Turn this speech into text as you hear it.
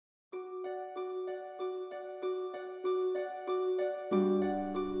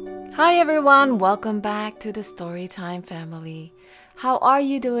Hi everyone, welcome back to the Storytime family. How are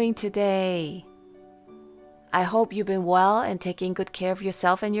you doing today? I hope you've been well and taking good care of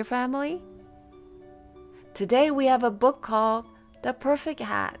yourself and your family. Today we have a book called The Perfect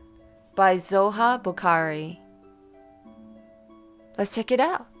Hat by Zoha Bokhari. Let's check it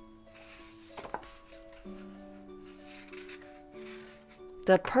out.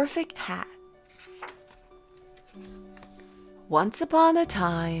 The Perfect Hat. Once upon a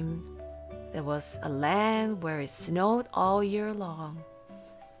time, there was a land where it snowed all year long,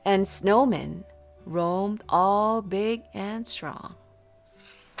 and snowmen roamed all big and strong.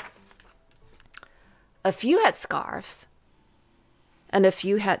 A few had scarves, and a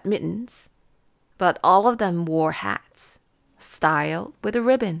few had mittens, but all of them wore hats, styled with a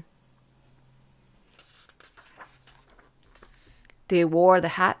ribbon. They wore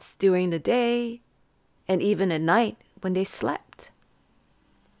the hats during the day, and even at night when they slept.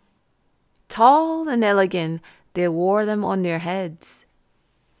 Tall and elegant, they wore them on their heads.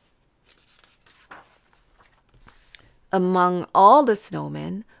 Among all the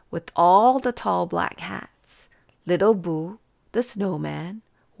snowmen with all the tall black hats, little Boo, the snowman,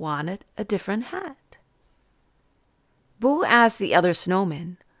 wanted a different hat. Boo asked the other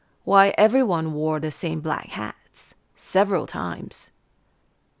snowmen why everyone wore the same black hats several times.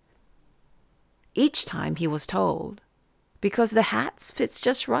 Each time he was told, because the hats fits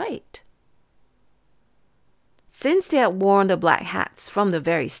just right. Since they had worn the black hats from the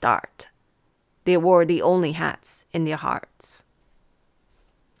very start, they wore the only hats in their hearts.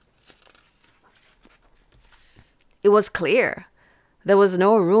 It was clear there was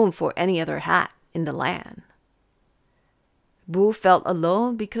no room for any other hat in the land. Boo felt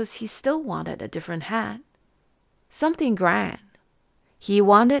alone because he still wanted a different hat, something grand. He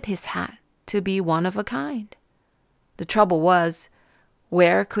wanted his hat to be one of a kind. The trouble was,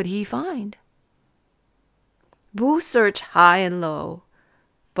 where could he find? Boo searched high and low,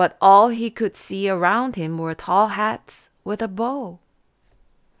 but all he could see around him were tall hats with a bow.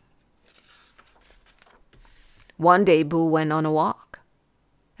 One day Boo went on a walk,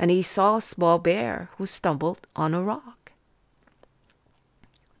 and he saw a small bear who stumbled on a rock.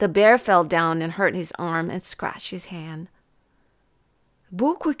 The bear fell down and hurt his arm and scratched his hand.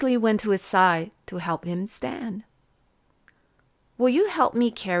 Boo quickly went to his side to help him stand. "Will you help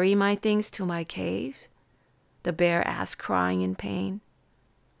me carry my things to my cave?" the bear asked, crying in pain.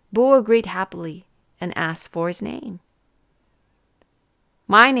 Boo agreed happily and asked for his name.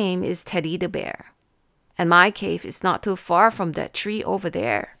 "My name is Teddy the bear, and my cave is not too far from that tree over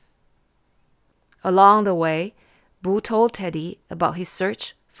there." Along the way, Boo told Teddy about his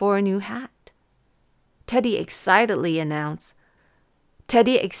search for a new hat. Teddy excitedly announced,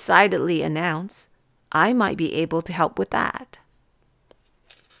 "I might be able to help with that."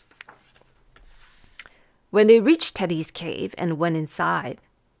 When they reached Teddy's cave and went inside,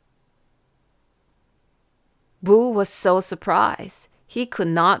 Boo was so surprised he could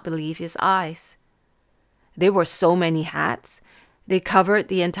not believe his eyes. There were so many hats, they covered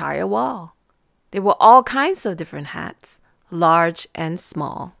the entire wall. There were all kinds of different hats, large and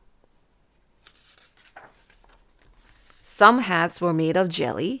small. Some hats were made of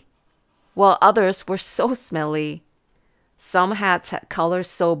jelly, while others were so smelly. Some hats had colors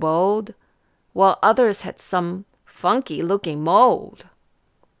so bold, while others had some funky-looking mold.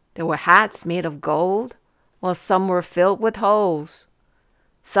 There were hats made of gold, while some were filled with holes.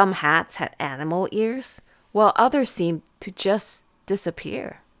 Some hats had animal ears, while others seemed to just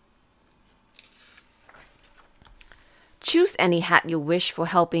disappear. "Choose any hat you wish for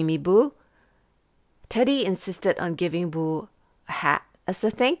helping me, Boo." Teddy insisted on giving Boo a hat as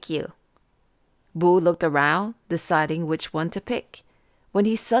a thank you. Boo looked around, deciding which one to pick, when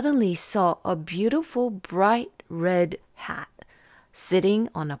he suddenly saw a beautiful bright red hat sitting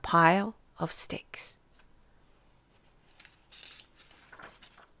on a pile of sticks.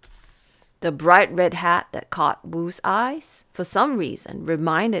 The bright red hat that caught Boo's eyes, for some reason,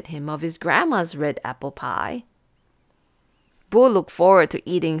 reminded him of his grandma's red apple pie. Boo looked forward to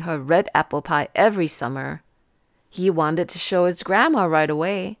eating her red apple pie every summer. He wanted to show his grandma right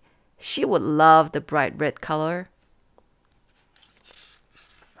away. She would love the bright red color.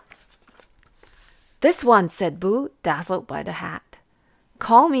 "This one," said Boo, dazzled by the hat.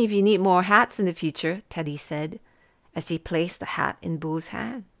 "Call me if you need more hats in the future," Teddy said, as he placed the hat in Boo's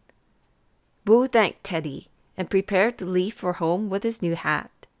hand. Boo thanked Teddy and prepared to leave for home with his new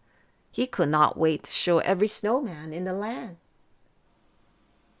hat. He could not wait to show every snowman in the land.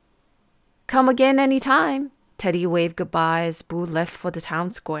 "Come again any time." Teddy waved goodbye as Boo left for the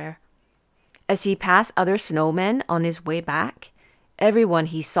town square. As he passed other snowmen on his way back, everyone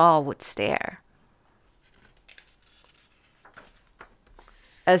he saw would stare.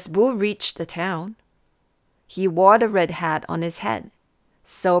 As Boo reached the town, he wore the red hat on his head,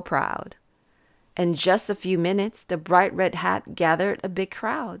 so proud. In just a few minutes, the bright red hat gathered a big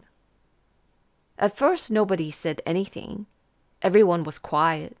crowd. At first, nobody said anything. Everyone was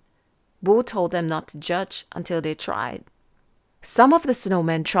quiet. Boo told them not to judge until they tried. Some of the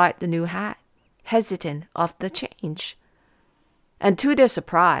snowmen tried the new hat, hesitant of the change. And to their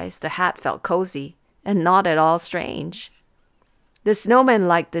surprise, the hat felt cozy and not at all strange. The snowmen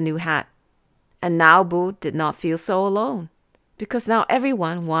liked the new hat, and now Boo did not feel so alone, because now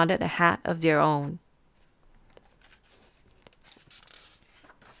everyone wanted a hat of their own.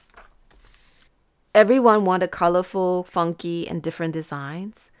 Everyone wanted colorful, funky, and different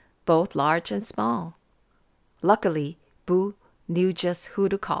designs, both large and small. Luckily, Boo knew just who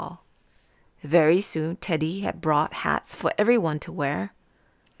to call. Very soon, Teddy had brought hats for everyone to wear.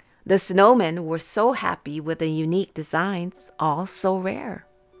 The snowmen were so happy with the unique designs, all so rare.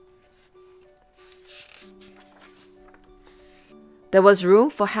 There was room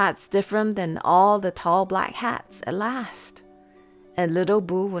for hats different than all the tall black hats at last. And little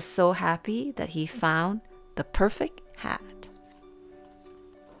Boo was so happy that he found the perfect hat.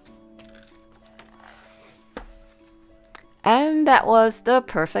 And that was the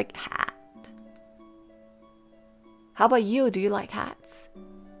perfect hat. How about you? Do you like hats?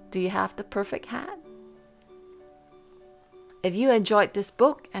 Do you have the perfect hat? If you enjoyed this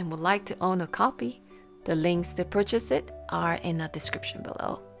book and would like to own a copy, the links to purchase it are in the description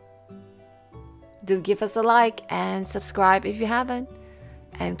below. Do give us a like and subscribe if you haven't,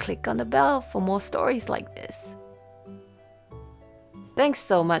 and click on the bell for more stories like this. Thanks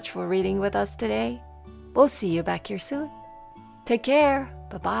so much for reading with us today. We'll see you back here soon. Take care.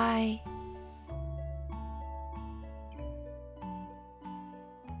 Bye-bye.